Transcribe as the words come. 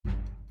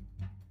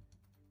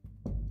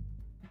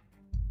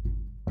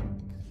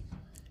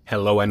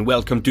Hello and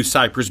welcome to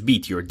Cyprus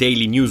Beat, your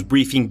daily news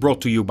briefing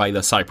brought to you by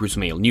the Cyprus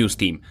Mail news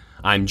team.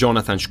 I'm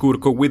Jonathan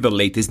Shkurko with the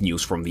latest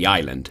news from the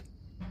island.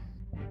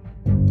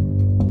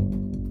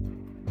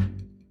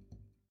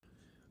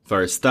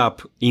 First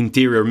up,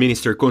 Interior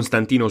Minister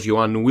Constantinos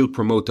Ioannou will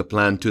promote a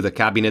plan to the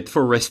cabinet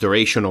for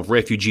restoration of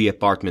refugee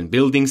apartment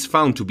buildings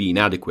found to be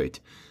inadequate.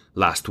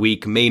 Last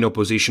week, main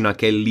opposition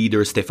AKEL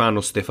leader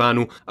Stefanos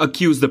Stefanou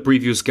accused the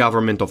previous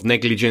government of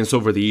negligence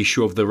over the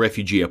issue of the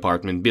refugee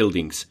apartment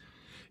buildings.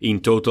 In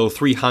total,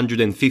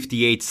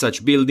 358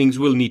 such buildings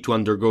will need to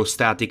undergo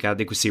static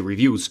adequacy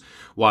reviews,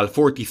 while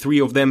 43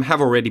 of them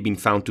have already been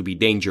found to be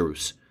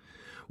dangerous.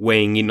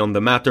 Weighing in on the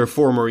matter,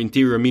 former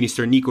Interior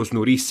Minister Nikos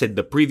Nouris said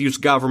the previous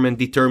government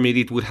determined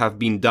it would have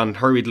been done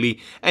hurriedly,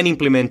 and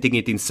implementing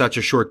it in such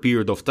a short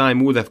period of time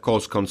would have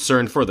caused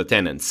concern for the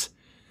tenants.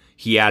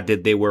 He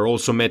added they were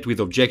also met with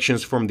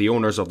objections from the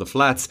owners of the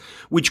flats,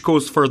 which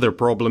caused further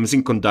problems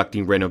in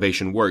conducting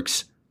renovation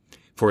works.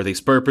 For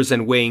this purpose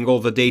and weighing all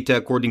the data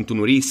according to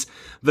Nouris,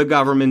 the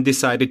government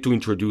decided to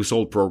introduce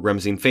all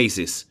programs in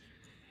phases.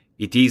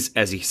 It is,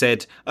 as he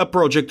said, a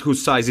project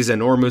whose size is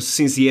enormous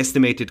since the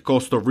estimated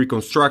cost of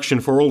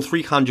reconstruction for all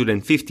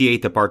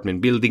 358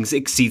 apartment buildings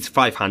exceeds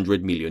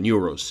 €500 million.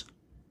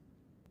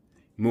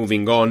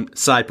 Moving on,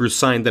 Cyprus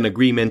signed an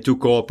agreement to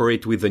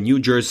cooperate with the New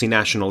Jersey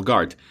National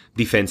Guard,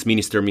 Defense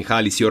Minister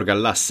Michalis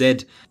Giorgallas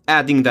said,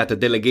 adding that a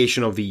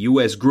delegation of the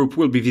US group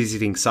will be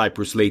visiting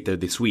Cyprus later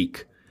this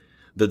week.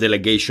 The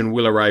delegation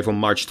will arrive on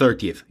March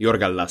 30th,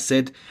 Giorgallas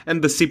said,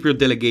 and the Cypriot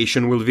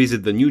delegation will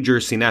visit the New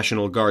Jersey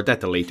National Guard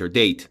at a later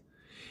date.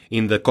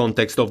 In the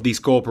context of this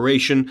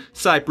cooperation,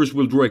 Cyprus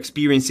will draw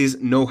experiences,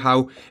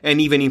 know-how,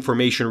 and even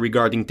information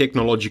regarding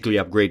technologically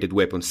upgraded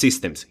weapon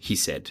systems, he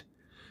said.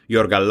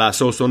 Giorgallas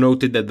also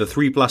noted that the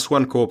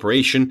 3+1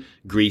 cooperation,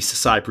 Greece,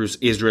 Cyprus,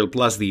 Israel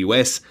plus the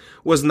US,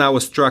 was now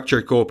a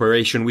structured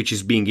cooperation which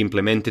is being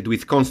implemented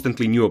with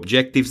constantly new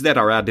objectives that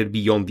are added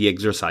beyond the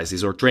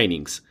exercises or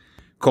trainings.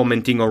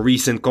 Commenting on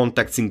recent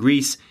contacts in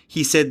Greece,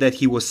 he said that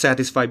he was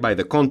satisfied by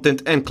the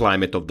content and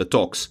climate of the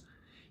talks.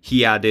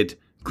 He added,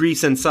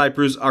 Greece and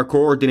Cyprus are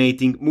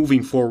coordinating,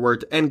 moving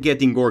forward, and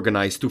getting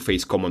organized to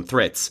face common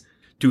threats.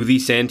 To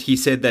this end, he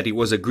said that it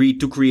was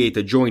agreed to create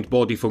a joint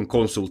body for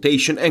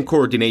consultation and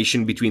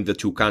coordination between the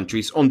two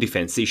countries on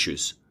defense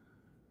issues.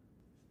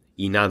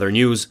 In other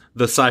news,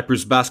 the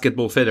Cyprus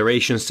Basketball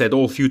Federation said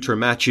all future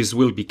matches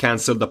will be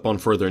cancelled upon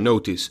further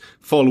notice,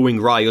 following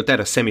riot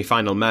at a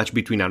semi-final match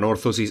between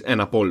Anorthosis and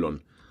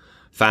Apollon.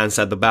 Fans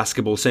at the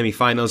basketball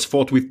semi-finals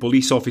fought with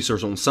police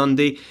officers on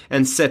Sunday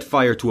and set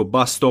fire to a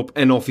bus stop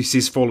and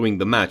offices following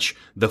the match,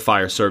 the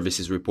fire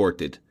services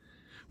reported.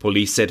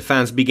 Police said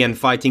fans began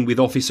fighting with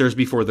officers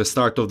before the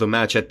start of the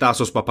match at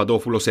Tassos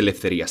Papadopoulos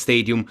Eleftheria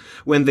Stadium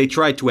when they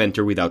tried to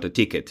enter without a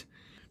ticket.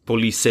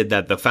 Police said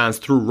that the fans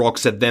threw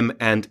rocks at them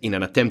and, in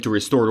an attempt to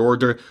restore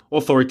order,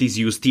 authorities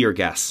used tear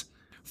gas.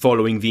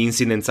 Following the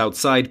incidents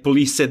outside,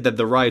 police said that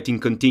the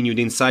rioting continued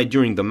inside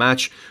during the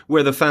match,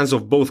 where the fans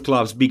of both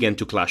clubs began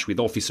to clash with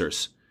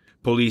officers.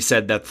 Police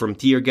said that from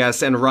tear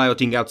gas and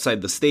rioting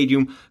outside the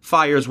stadium,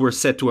 fires were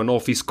set to an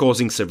office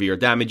causing severe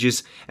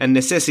damages and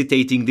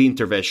necessitating the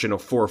intervention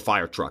of 4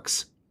 fire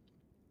trucks.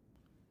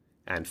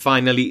 And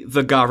finally,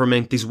 the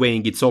government is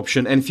weighing its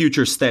option and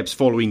future steps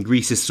following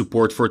Greece's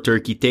support for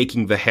Turkey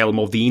taking the helm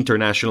of the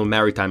International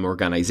Maritime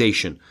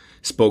Organization,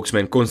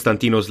 spokesman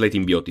Konstantinos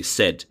Ioannou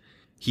said.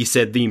 He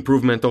said the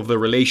improvement of the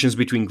relations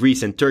between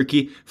Greece and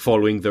Turkey,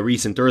 following the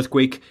recent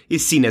earthquake,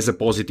 is seen as a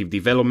positive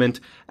development,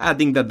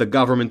 adding that the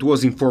government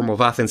was informed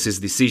of Athens'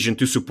 decision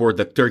to support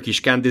the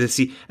Turkish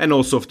candidacy and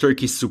also of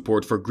Turkey's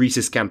support for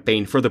Greece's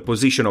campaign for the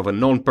position of a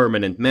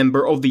non-permanent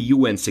member of the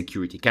UN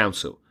Security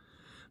Council.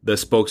 The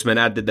spokesman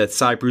added that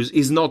Cyprus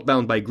is not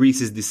bound by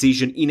Greece's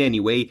decision in any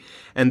way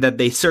and that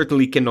they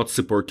certainly cannot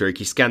support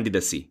Turkey's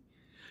candidacy.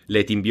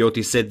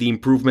 Ioannou said the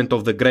improvement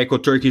of the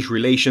Greco-Turkish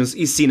relations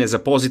is seen as a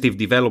positive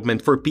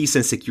development for peace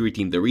and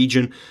security in the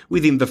region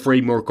within the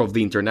framework of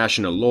the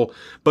international law,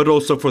 but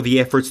also for the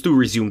efforts to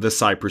resume the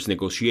Cyprus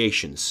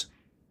negotiations.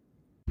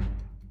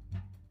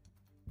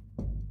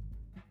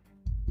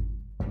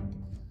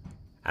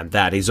 And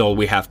that is all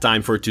we have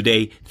time for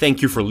today.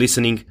 Thank you for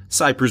listening.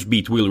 Cyprus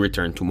Beat will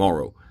return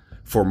tomorrow.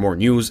 For more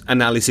news,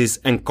 analysis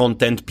and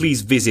content,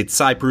 please visit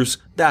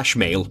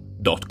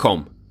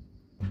cyprus-mail.com.